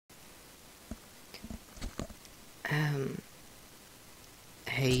Um,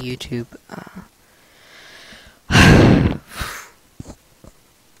 hey YouTube, I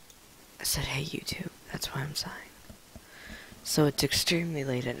said hey YouTube, that's why I'm sighing. So it's extremely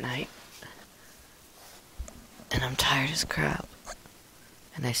late at night, and I'm tired as crap,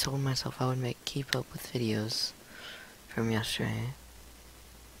 and I told myself I would keep up with videos from yesterday,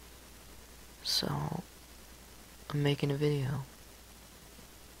 so I'm making a video.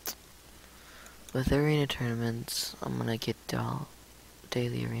 With arena tournaments, I'm gonna get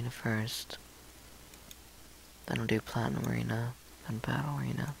daily arena first, then I'll do platinum arena, then battle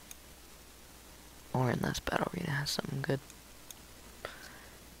arena, or unless battle arena has something good.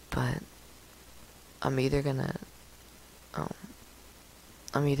 But I'm either gonna, oh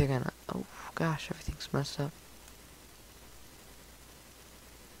gosh, everything's messed up.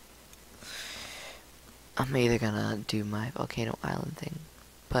 I'm either gonna do my Volcano Island thing,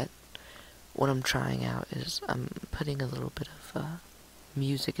 but what I'm trying out is I'm putting a little bit of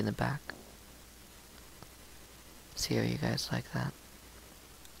music in the back. See how you guys like that?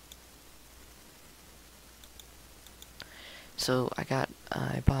 So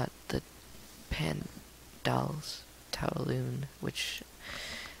I bought the Pandals Towaloon, which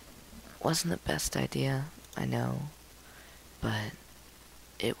wasn't the best idea, I know, but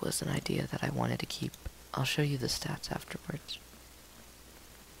it was an idea that I wanted to keep. I'll show you the stats afterwards.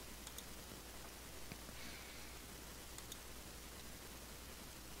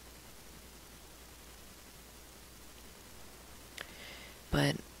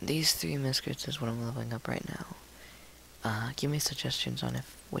 But these 3 Mscrits is what I'm leveling up right now. Give me suggestions on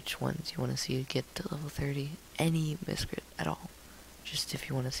which ones you want to see get to level 30. Any Mscrit at all. Just if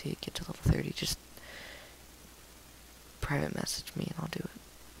you want to see it get to level 30, just private message me and I'll do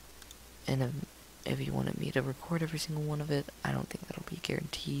it. And if you wanted me to record every single one of it, I don't think that'll be a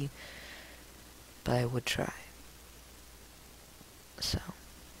guarantee, but I would try. So.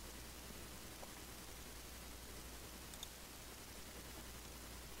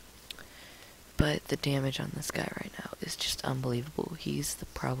 But the damage on this guy right now is just unbelievable. He's the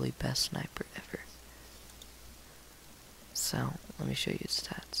probably best sniper ever. So, let me show you his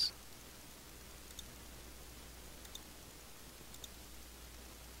stats.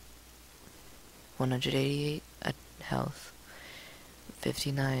 .188 at health,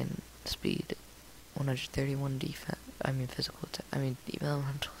 59 speed, 131 defense, physical attack,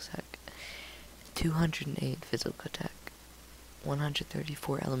 elemental attack, 208 physical attack,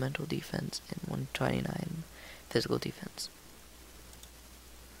 134 elemental defense, and 129 physical defense.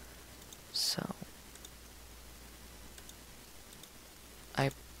 So, I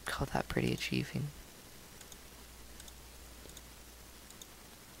call that pretty achieving.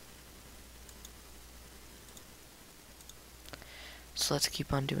 So let's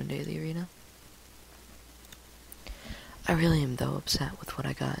keep on doing daily arena. I really am though upset with what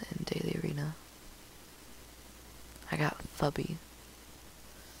I got in daily arena. I got Fubby.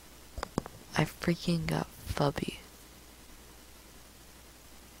 I freaking got Fubby.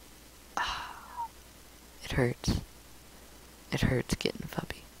 It hurts. It hurts getting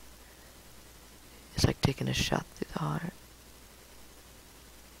Fubby. It's like taking a shot through the heart.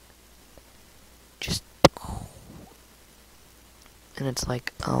 Just... And it's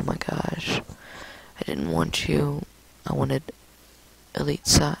like, oh my gosh. I didn't want you. I wanted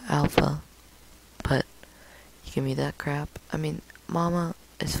Elite Alpha. But you give me that crap. I mean, Mama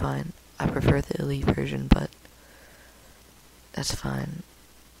is fine. I prefer the Elite version, but that's fine.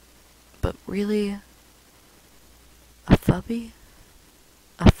 But really? A Fubby?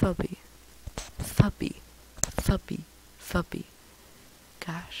 A Fubby. Fubby. Fubby. Fubby.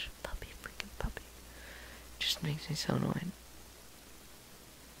 Gosh. Fubby. Freaking Fubby. Just makes me so annoyed.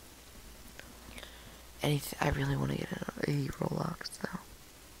 I really want to get a Roblox though.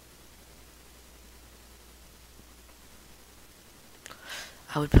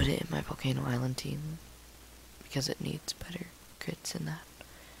 I would put it in my Volcano Island team because it needs better crits in that.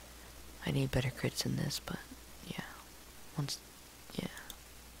 I need better crits in this, but yeah. Yeah.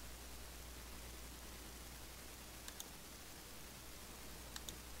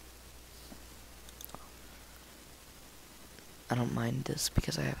 I don't mind this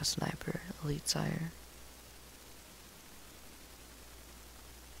because I have a sniper, Elite Sire.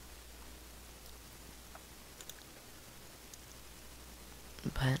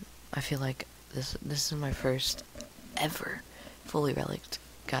 But I feel like this is my first ever fully relicked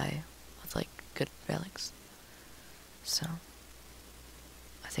guy with like good relics. So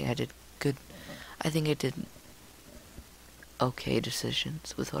I think I did good. I think I did okay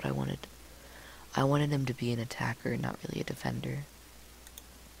decisions with what I wanted. I wanted him to be an attacker, not really a defender.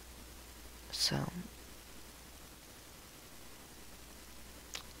 So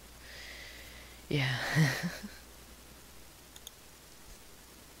Yeah.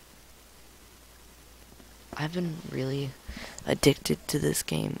 I've been really addicted to this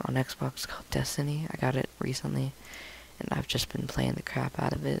game on Xbox called Destiny. I got it recently, and I've just been playing the crap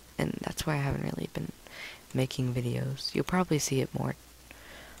out of it, and that's why I haven't really been making videos. You'll probably see it more.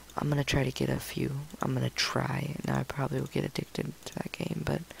 I'm gonna try to get a few. I'm gonna try. Now I probably will get addicted to that game,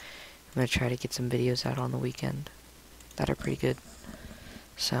 but I'm gonna try to get some videos out on the weekend that are pretty good.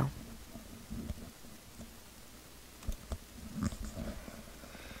 So.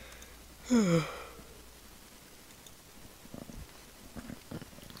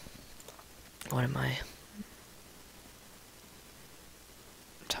 What am I?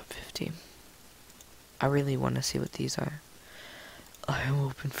 Top 50. I really want to see what these are. I am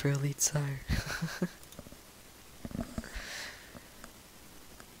open for Elite Sire.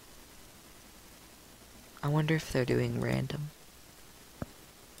 I wonder if they're doing random.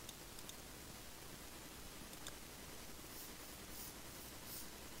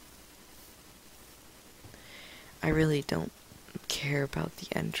 I really don't care about the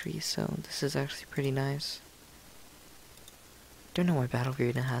entry, so this is actually pretty nice. Don't know why Battle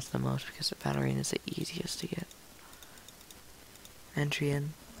Arena has the most, because the Battle Arena is the easiest to get entry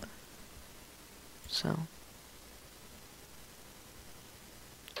in. So.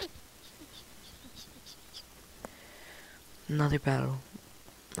 Another battle.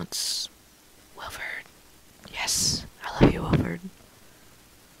 Let's... Wilford. Yes, I love you, Wilford.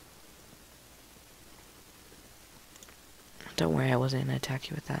 Don't worry, I wasn't gonna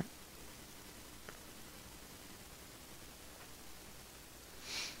attack you with that.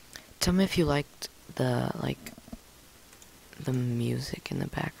 Tell me if you liked the, the music in the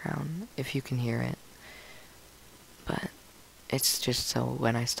background, if you can hear it. But it's just so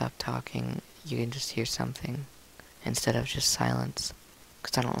when I stop talking, you can just hear something instead of just silence.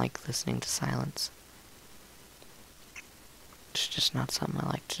 Because I don't like listening to silence. It's just not something I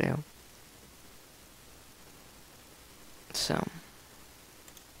like to do. So.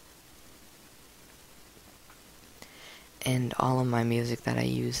 And all of my music that I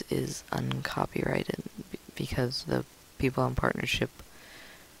use is uncopyrighted because the people in partnership,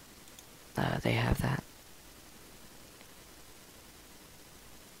 they have that.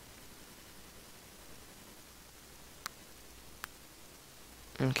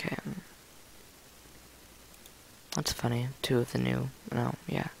 Okay. That's funny. Two of the new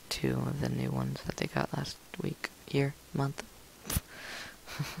ones that they got last week, month.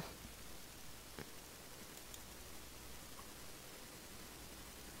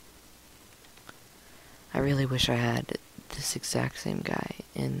 I really wish I had this exact same guy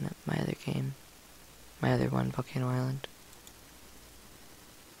in my other game. My other one, Volcano Island.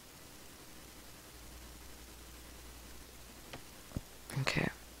 Okay.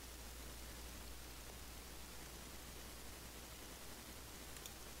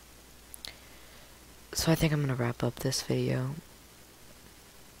 So I think I'm gonna wrap up this video.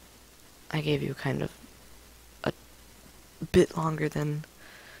 I gave you kind of a bit longer than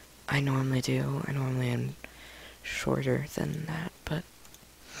I normally do. I normally am shorter than that, but...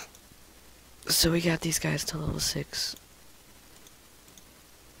 So we got these guys to level 6.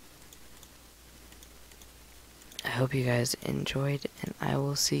 I hope you guys enjoyed, and I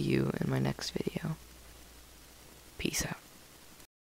will see you in my next video. Peace out.